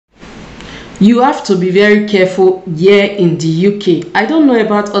You have to be very careful here in the UK. I don't know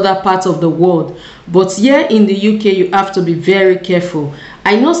about other parts of the world, but here in the UK, you have to be very careful.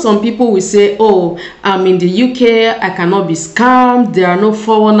 I know some people will say, oh, I'm in the UK, I cannot be scammed. There are no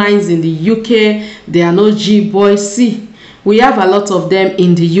 419s in the UK. There are no G-boys. See, we have a lot of them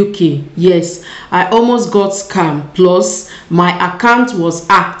in the UK. Yes, I almost got scammed. Plus, my account was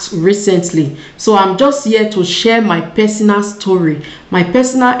hacked recently. So I'm just here to share my personal story, my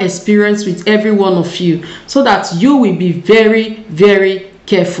personal experience with every one of you, so that you will be very, very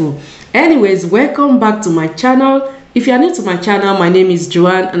careful. Anyways, welcome back to my channel. If you are new to my channel, my name is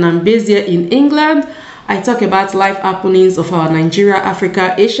Joanne and I'm based here in England. I talk about life happenings of our Nigeria,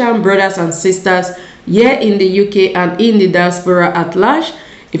 Africa, Asian brothers and sisters here in the UK and in the diaspora at large.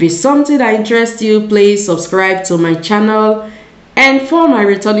 If it's something that interests you, please subscribe to my channel. And for my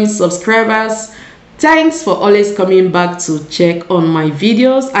returning subscribers, thanks for always coming back to check on my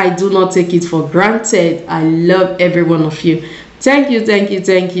videos. I do not take it for granted. I love every one of you. Thank you, thank you,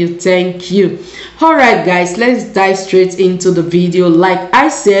 thank you, thank you. All right, guys, let's dive straight into the video. Like I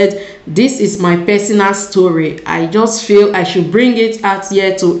said, this is my personal story. I just feel I should bring it out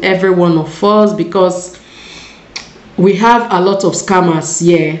here to every one of us because we have a lot of scammers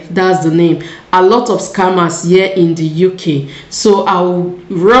here. That's the name. A lot of scammers here in the UK. So I'll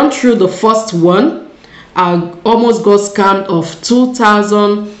run through the first one. I almost got scammed of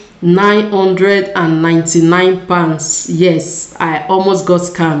 £2,999. Yes, I almost got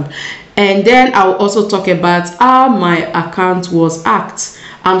scammed. And then I'll also talk about how my account was hacked.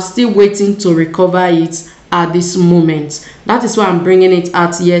 I'm still waiting to recover it at this moment. That is why I'm bringing it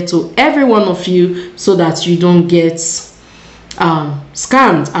out here to every one of you, so that you don't get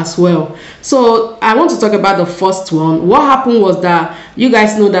scammed as well. So I want to talk about the first one. What happened was that you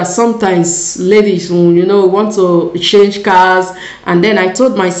guys know that sometimes ladies, want to change cars, and then I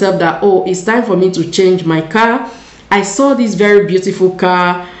told myself that, oh, it's time for me to change my car. I saw this very beautiful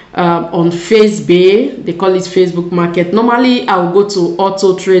car on Facebook. They call it Facebook Market. Normally I'll go to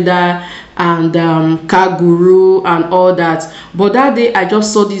Auto Trader and Car Guru and all that, but that day I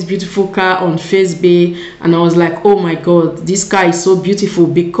just saw this beautiful car on Facebook and I was like, oh my god, this car is so beautiful,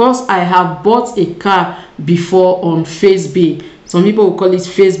 because I have bought a car before on Facebook. Some people will call it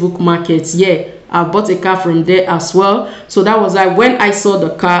Facebook Market. Yeah, I bought a car from there as well. So that was like, when I saw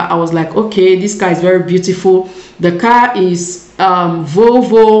the car, I was like, okay, this car is very beautiful. The car is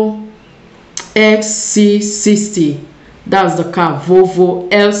Volvo XC60. That's the car, Volvo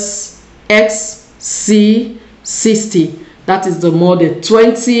XC60. That is the model,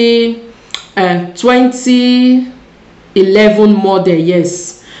 2011 model.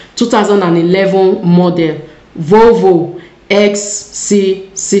 Yes, 2011 model, Volvo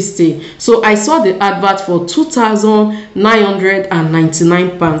XC60. So I saw the advert for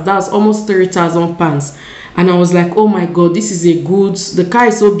 £2,999. That's almost £3,000. And I was like, oh my god, this is a good, the car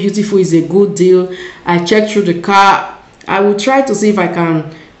is so beautiful, it's a good deal. I checked through the car. I will try to see if I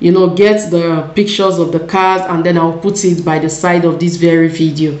can, get the pictures of the cars, and then I'll put it by the side of this very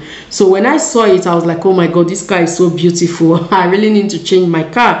video. So when I saw it, I was like, oh my god, this car is so beautiful. I really need to change my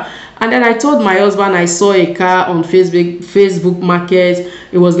car. And then I told my husband I saw a car on Facebook Market.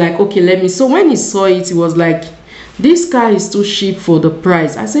 It was like, okay, let me. So when he saw it, he was like, this car is too cheap for the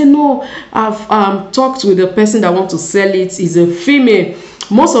price. I said, no, I've talked with the person that wants to sell it. Is a female.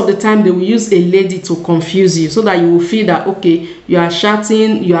 Most of the time they will use a lady to confuse you, so that you will feel that, okay, you are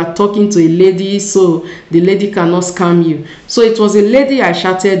chatting, you are talking to a lady, so the lady cannot scam you. So it was a lady I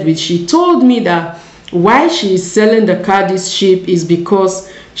chatted with. She told me that why she is selling the car this cheap is because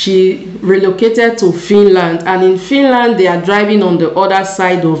she relocated to Finland, and in Finland they are driving on the other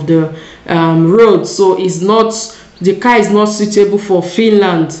side of the road, so it's not, the car is not suitable for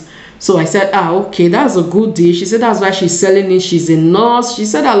Finland. So I said, okay, that's a good deal. She said that's why she's selling it. She's a nurse. She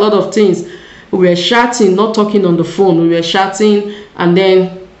said a lot of things. We were chatting, not talking on the phone. We were chatting and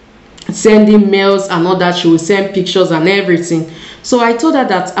then sending mails and all that. She would send pictures and everything. So I told her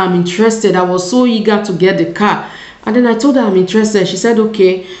that I'm interested. I was so eager to get the car. And then I told her I'm interested. She said,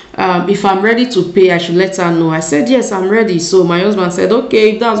 okay, if I'm ready to pay, I should let her know. I said, yes, I'm ready. So my husband said,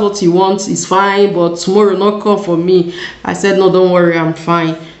 okay, if that's what you want, it's fine, but tomorrow not come for me. I said, no, don't worry, I'm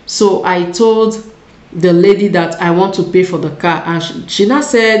fine. So I told the lady that I want to pay for the car, and she now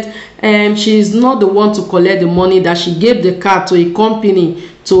said she is not the one to collect the money, that she gave the car to a company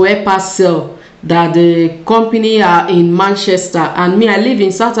to help her sell, that the company are in Manchester and me, I live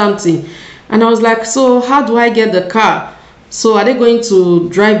in Southampton. And I was like, so how do I get the car? So are they going to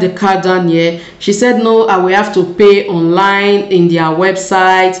drive the car down here? She said no, I will have to pay online in their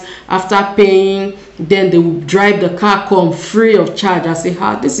website. After paying, then they will drive the car come free of charge. I say,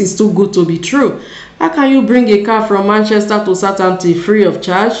 this is too good to be true. How can you bring a car from Manchester to Southampton free of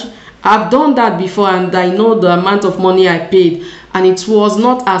charge? I've done that before, and I know the amount of money I paid, and it was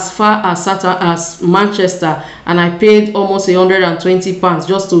not as far as Manchester, and I paid almost £120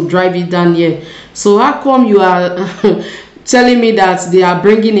 just to drive it down here. So how come you are telling me that they are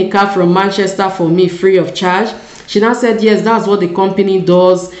bringing a car from Manchester for me free of charge? She now said yes, that's what the company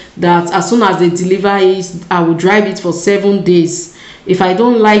does, that as soon as they deliver it, I will drive it for 7 days. If I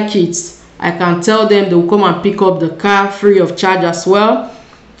don't like it, I can tell them they will come and pick up the car free of charge as well,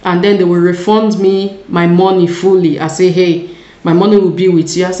 and then they will refund me my money fully. I say, hey, my money will be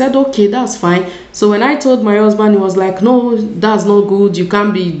with you. I said, okay, that's fine. So when I told my husband, he was like, no, that's not good. You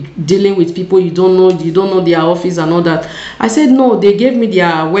can't be dealing with people you don't know their office and all that. I said, no, they gave me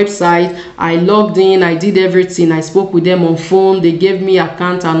their website. I logged in, I did everything. I spoke with them on phone. They gave me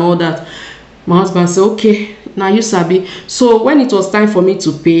account and all that. My husband said, okay, now you sabi. So when it was time for me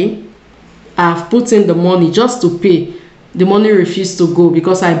to pay, I've put in the money just to pay. The money refused to go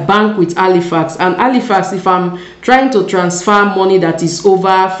because I bank with Halifax, and Halifax, if I'm trying to transfer money that is over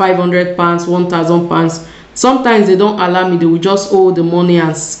 £500, £1,000, sometimes they don't allow me. They will just hold the money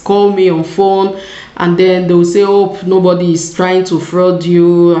and call me on phone, and then they will say, oh, nobody is trying to fraud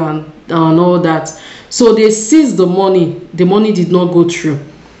you and all that. So they seized the money. The money did not go through,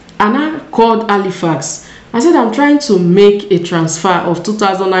 and I called Halifax. I said, I'm trying to make a transfer of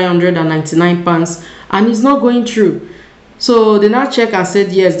 £2,999 and it's not going through. So they now check and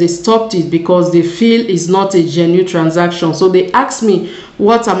said yes, they stopped it because they feel it's not a genuine transaction. So they asked me,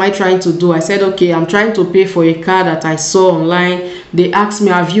 what am I trying to do? I said, okay, I'm trying to pay for a car that I saw online. They asked me,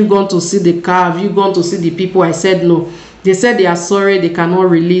 have you gone to see the car? Have you gone to see the people? I said no. They said they are sorry, they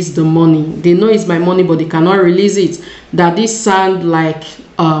cannot release the money. They know it's my money, but they cannot release it. That this sound like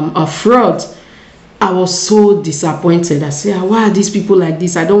a fraud. I was so disappointed. I said, why are these people like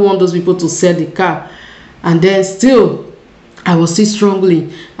this? I don't want those people to sell the car. And then still, I was still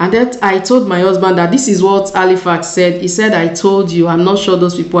strongly, and then I told my husband that this is what Halifax said. He said, I told you, I'm not sure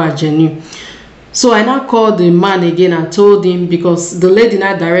those people are genuine. So I now called the man again and told him, because the lady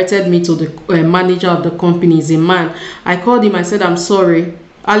now directed me to the manager of the company, is a man. I called him, I said, I'm sorry,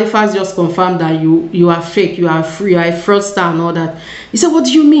 Halifax just confirmed that you are fake, you are free, you are a fraudster and all that. He said, what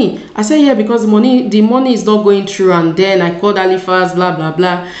do you mean? I said, yeah, because the money is not going through. And then I called Halifax, blah blah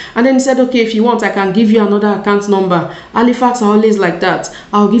blah. And then he said, okay, if you want, I can give you another account number. Halifax are always like that.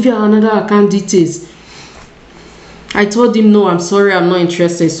 I'll give you another account details. I told him, no, I'm sorry, I'm not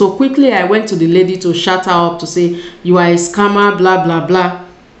interested. So quickly I went to the lady to shut her up, to say, you are a scammer, blah blah blah.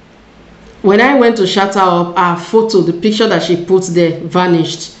 When I went to shut her up, her photo, the picture that she put there,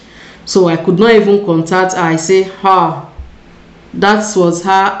 vanished. So I could not even contact her. I say, that was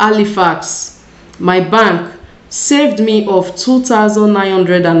her. Halifax, my bank, saved me of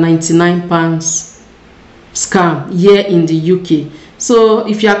 £2,999 scam here in the UK. So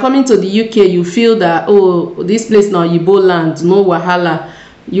if you are coming to the UK, you feel that, oh, this place now, Yibo land, no wahala.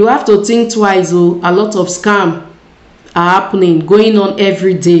 You have to think twice. Oh, a lot of scam are happening, going on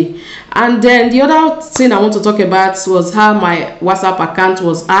every day. And then the other thing I want to talk about was how my WhatsApp account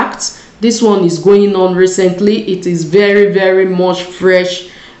was hacked. This one is going on recently. It is very, very much fresh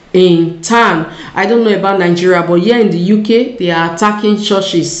in town. I don't know about Nigeria, but here in the UK, they are attacking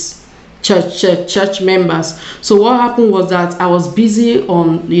churches, church members. So what happened was that I was busy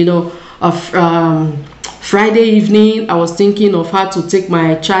on, Friday evening. I was thinking of how to take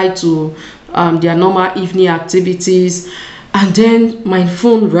my child to their normal evening activities, and then my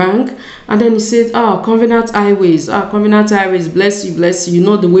phone rang, and then he said, oh, Covenant Highways, bless you, bless you. You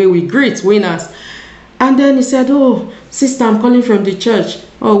know the way we greet winners. And then he said, oh, sister, I'm calling from the church.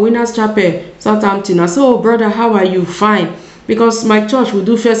 Oh, Winners Chapel, Southampton. I said, oh, brother, how are you? Fine. Because my church, we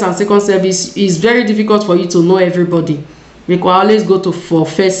do first and second service. It's very difficult for you to know everybody. We can always go for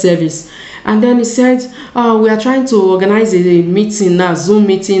first service. And then he said, oh, we are trying to organize a meeting now, Zoom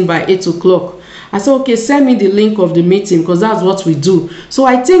meeting by 8 o'clock. I said, okay, send me the link of the meeting, because that's what we do. So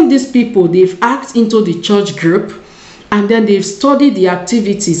I think these people, they've hacked into the church group, and then they've studied the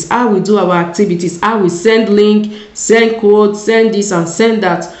activities, how we do our activities, how we send link, send code, send this and send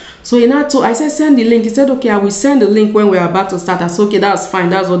that. So I said, send the link. He said, okay, I will send the link when we're about to start. I said, okay, that's fine.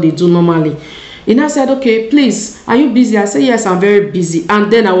 That's what they do normally. He now said, okay, please, are you busy? I said, yes, I'm very busy. And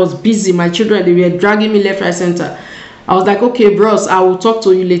then I was busy. My children, they were dragging me left, right, center. I was like, okay, bros, I will talk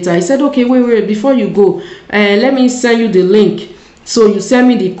to you later. He said, okay, wait, before you go, let me send you the link. So you send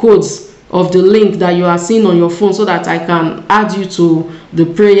me the codes of the link that you are seeing on your phone so that I can add you to the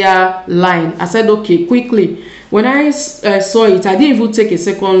prayer line. I said, okay, quickly. When I saw it, I didn't even take a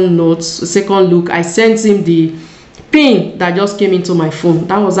second look. I sent him the pin that just came into my phone.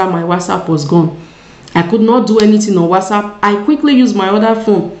 That was how my WhatsApp was gone. I could not do anything on WhatsApp. I quickly used my other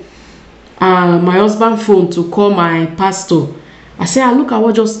phone, my husband's phone, to call my pastor. I said, ah, look at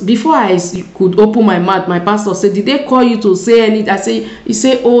what just, before I could open my mouth, my pastor said, did they call you to say anything? I say, he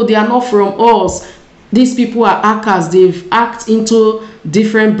said, oh, they are not from us. These people are hackers. They've hacked into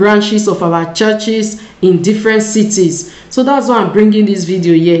different branches of our churches in different cities. So that's why I'm bringing this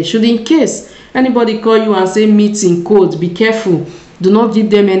video here. Should in case anybody call you and say meeting code, be careful. Do not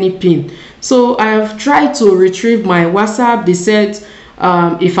give them any pin. So I have tried to retrieve my WhatsApp. They said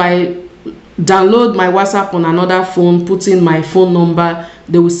if I download my WhatsApp on another phone, put in my phone number,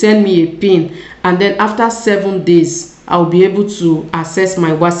 they will send me a pin, and then after 7 days I'll be able to access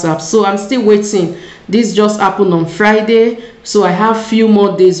my WhatsApp. So I'm still waiting. This just happened on Friday, so I have few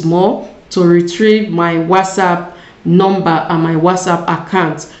more days more to retrieve my WhatsApp number and my WhatsApp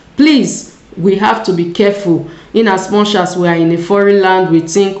account. Please, we have to be careful. In as much as we are in a foreign land, we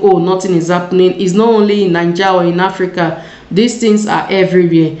think, oh, nothing is happening. It's not only in Nigeria or in Africa. These things are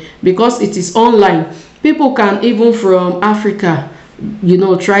everywhere because it is online. People can, even from Africa, you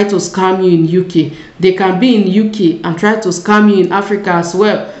know, try to scam you in UK. They can be in UK and try to scam you in Africa as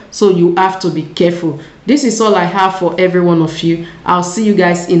well. So you have to be careful. This is all I have for every one of you. I'll see you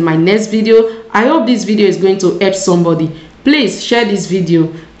guys in my next video. I hope this video is going to help somebody. Please share this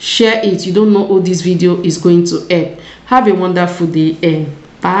video. Share it. You don't know who this video is going to help. Have a wonderful day and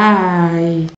bye.